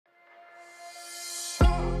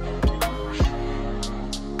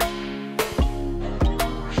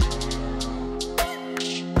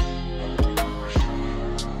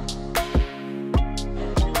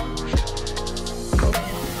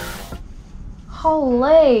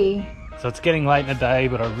Holy. So it's getting late in the day,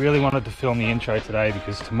 but I really wanted to film the intro today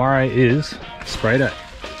because tomorrow is spray day.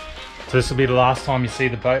 So this will be the last time you see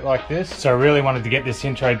the boat like this. So I really wanted to get this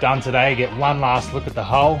intro done today, get one last look at the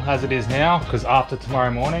hull as it is now, because after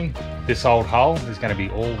tomorrow morning, this old hull is going to be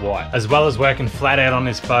all white. As well as working flat out on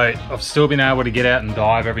this boat, I've still been able to get out and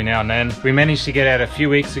dive every now and then. We managed to get out a few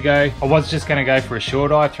weeks ago. I was just going to go for a shore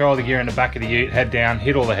dive, throw all the gear in the back of the ute, head down,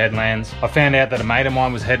 hit all the headlands. I found out that a mate of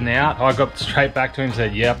mine was heading out. I got straight back to him and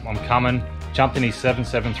said, yep, I'm coming. Jumped in his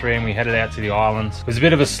 773 and we headed out to the islands. It was a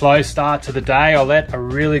bit of a slow start to the day. I let a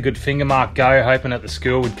really good Fingermakr go, hoping that the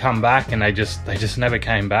school would come back, and they just never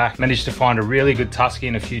came back. Managed to find a really good tusky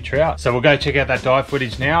and a few trout. So we'll go check out that dive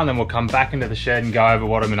footage now, and then we'll come back into the shed and go over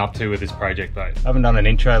what I've been up to with this project boat. I haven't done an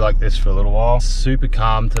intro like this for a little while. Super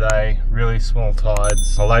calm today, really small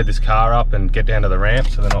tides. I'll load this car up and get down to the ramp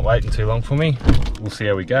so they're not waiting too long for me. We'll see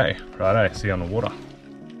how we go. Righto, see you on the water.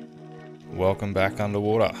 Welcome back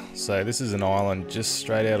underwater. So this is an island just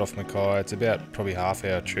straight out off Mackay. It's about probably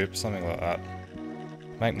half-hour trip, something like that.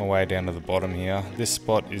 Make my way down to the bottom here. This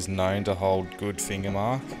spot is known to hold good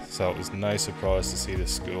Fingermakr, so it was no surprise to see the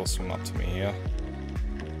school swim up to me here.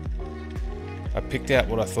 I picked out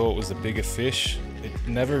what I thought was the bigger fish. It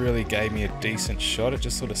never really gave me a decent shot. It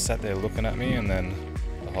just sort of sat there looking at me, and then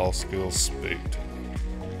the whole school spooked.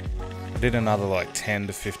 I did another like 10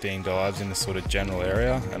 to 15 dives in this sort of general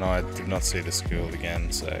area, and I did not see the school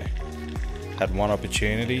again, so had one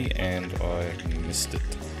opportunity and I missed it.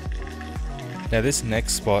 Now this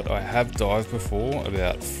next spot I have dived before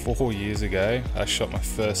about 4 years ago. I shot my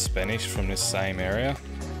first Spanish from this same area,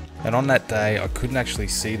 and on that day I couldn't actually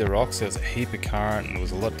see the rocks. There was a heap of current and it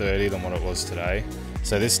was a lot dirtier than what it was today.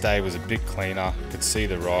 So this day was a bit cleaner, could see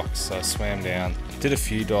the rocks, so I swam down. Did a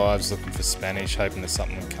few dives looking for Spanish, hoping that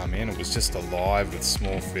something would come in. It was just alive with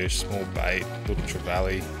small fish, small bait, little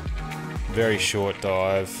trevally. Very short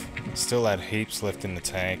dive. Still had heaps left in the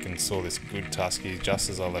tank and saw this good tusky just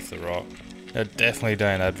as I left the rock. I definitely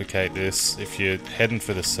don't advocate this. If you're heading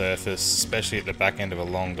for the surface, especially at the back end of a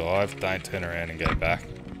long dive, don't turn around and go back.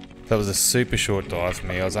 That was a super short dive for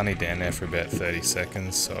me. I was only down there for about 30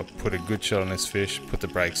 seconds, so I put a good shot on this fish, put the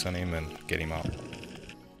brakes on him and get him up.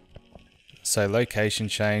 So location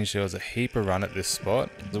change, there was a heap of run at this spot.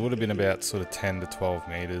 There would have been about sort of 10 to 12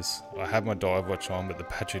 meters. I had my dive watch on, but the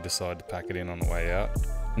battery decided to pack it in on the way out.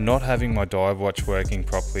 Not having my dive watch working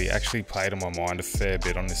properly actually played on my mind a fair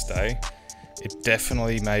bit on this day. It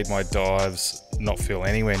definitely made my dives not feel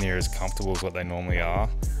anywhere near as comfortable as what they normally are.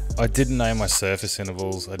 I didn't know my surface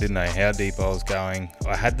intervals, I didn't know how deep I was going.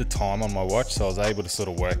 I had the time on my watch, so I was able to sort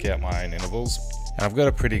of work out my own intervals. And I've got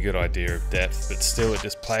a pretty good idea of depth, but still it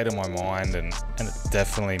just played on my mind, and it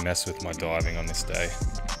definitely messed with my diving on this day.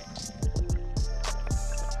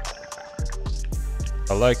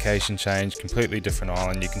 A location change, completely different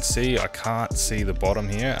island. You can see I can't see the bottom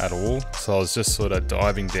here at all, so I was just sort of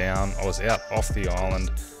diving down. I was out off the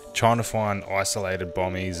island trying to find isolated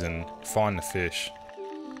bommies and find the fish.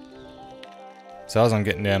 So as I'm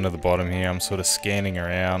getting down to the bottom here, I'm sort of scanning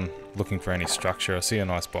around, looking for any structure. I see a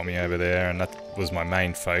nice bommy over there, and that was my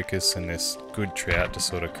main focus, and this good trout just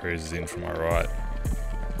sort of cruises in from my right.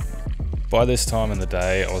 By this time in the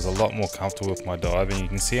day, I was a lot more comfortable with my diving. You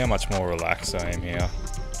can see how much more relaxed I am here.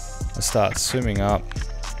 I start swimming up,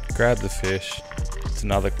 grab the fish. It's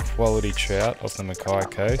another quality trout off the Mackay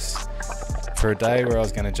coast. For a day where I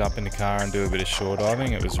was going to jump in the car and do a bit of shore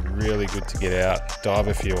diving, it was really good to get out, dive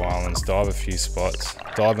a few islands, dive a few spots,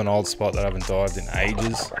 dive an old spot that I haven't dived in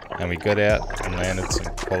ages, and we got out and landed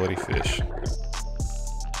some quality fish.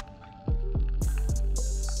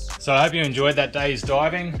 So I hope you enjoyed that day's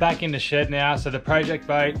diving. Back in the shed now. So the project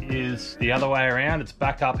boat is the other way around. It's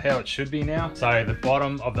back up how it should be now. So the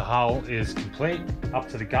bottom of the hull is complete up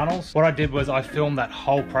to the gunnels. What I did was I filmed that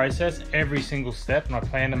whole process, every single step, and I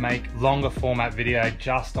plan to make longer format video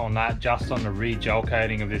just on that, just on the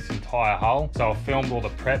re-gelcoating of this entire hull. So I filmed all the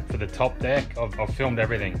prep for the top deck. I've filmed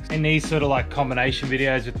everything. In these sort of like combination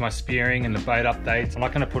videos with my spearing and the boat updates, I'm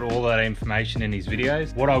not going to put all that information in these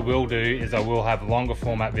videos. What I will do is I will have longer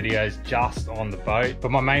format videos just on the boat,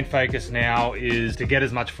 but my main focus now is to get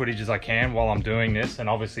as much footage as I can while I'm doing this, and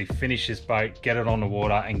obviously finish this boat, get it on the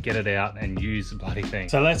water and get it out and use the bloody thing.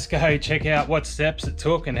 So let's go check out what steps it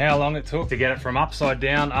took and how long it took to get it from upside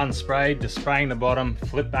down unsprayed to spraying the bottom,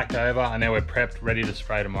 flip back over, and now we're prepped, ready to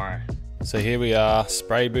spray tomorrow. So here we are,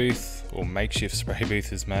 spray booth or makeshift spray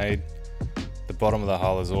booth is made. The bottom of the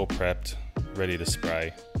hull is all prepped, ready to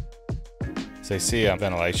spray. So you see a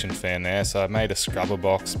ventilation fan there, so I made a scrubber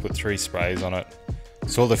box, put 3 sprays on it,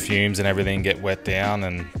 so all the fumes and everything get wet down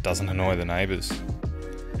and doesn't annoy the neighbours.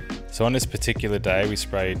 So So on this particular day we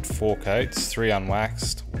sprayed 4 coats, 3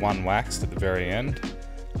 unwaxed, 1 waxed at the very end.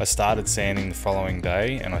 I started sanding the following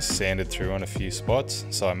day and I sanded through on a few spots,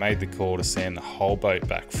 so I made the call to sand the whole boat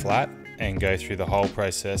back flat and go through the whole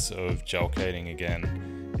process of gelcoating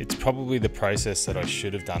again. It's probably the process that I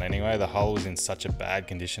should have done anyway. The hull was in such a bad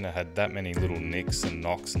condition, it had that many little nicks and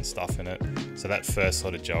knocks and stuff in it, so that first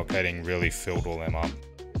lot of gelcoating really filled all them up.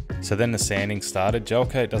 So then the sanding started.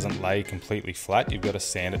 Gelcoat doesn't lay completely flat, you've got to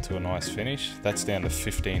sand it to a nice finish. That's down to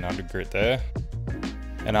 1500 grit there.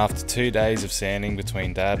 And after 2 days of sanding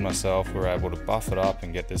between Dad and myself, we were able to buff it up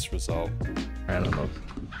and get this result.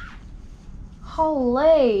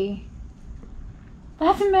 Holy!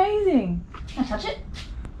 That's amazing! Can I touch it?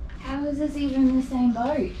 How is this even the same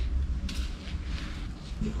boat?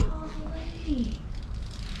 Holy!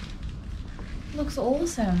 Looks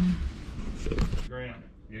awesome.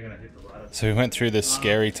 So we went through the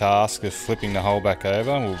scary task of flipping the hull back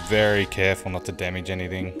over. We were very careful not to damage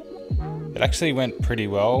anything. It actually went pretty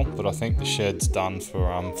well, but I think the shed's done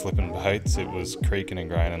for flipping boats. It was creaking and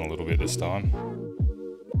graining a little bit this time.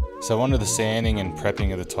 So onto the sanding and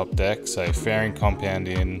prepping of the top deck. So fairing compound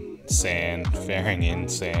in, sand, fairing in,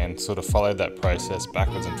 sand. Sort of followed that process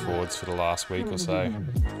backwards and forwards for the last week or so.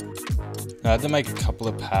 I had to make a couple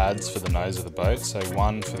of pads for the nose of the boat, so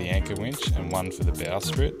one for the anchor winch and one for the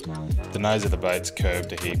bowsprit. The nose of the boat's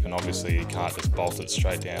curved a heap and obviously you can't just bolt it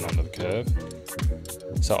straight down onto the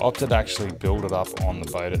curve. So I opted to actually build it up on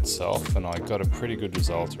the boat itself and I got a pretty good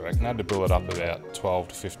result, I reckon. I had to build it up about 12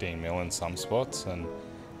 to 15 mil in some spots, and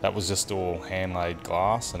that was just all hand laid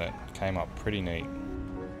glass and it came up pretty neat.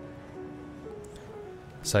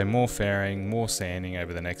 So more fairing, more sanding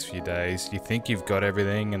over the next few days. You think you've got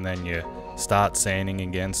everything and then you start sanding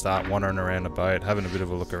again, start wandering around the boat, having a bit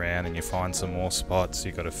of a look around, and you find some more spots.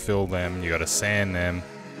 You've got to fill them, you've got to sand them.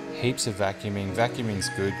 Heaps of vacuuming. Vacuuming's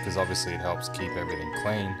good because obviously it helps keep everything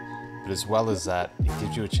clean, but as well as that, it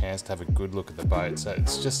gives you a chance to have a good look at the boat. So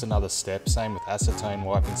it's just another step. Same with acetone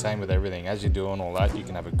wiping, same with everything. As you're doing all that, you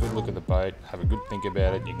can have a good look at the boat, have a good think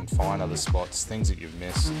about it. You can find other spots, things that you've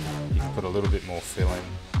missed. You can put a little bit more fill in.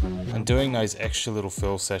 And doing those extra little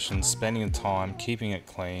fill sessions, spending the time, keeping it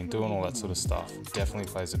clean, doing all that sort of stuff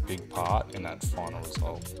definitely plays a big part in that final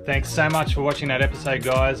result. Thanks so much for watching that episode,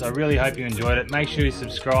 guys. I really hope you enjoyed it. Make sure you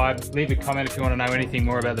subscribe, leave a comment if you want to know anything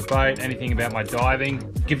more about the boat, anything about my diving.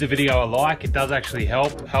 Give the video a like, it does actually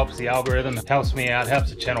help. Helps the algorithm, helps me out, helps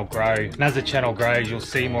the channel grow. And as the channel grows, you'll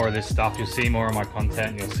see more of this stuff, you'll see more of my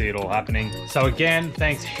content, and you'll see it all happening. So again,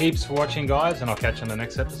 thanks heaps for watching, guys, and I'll catch you on the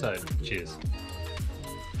next episode. Cheers.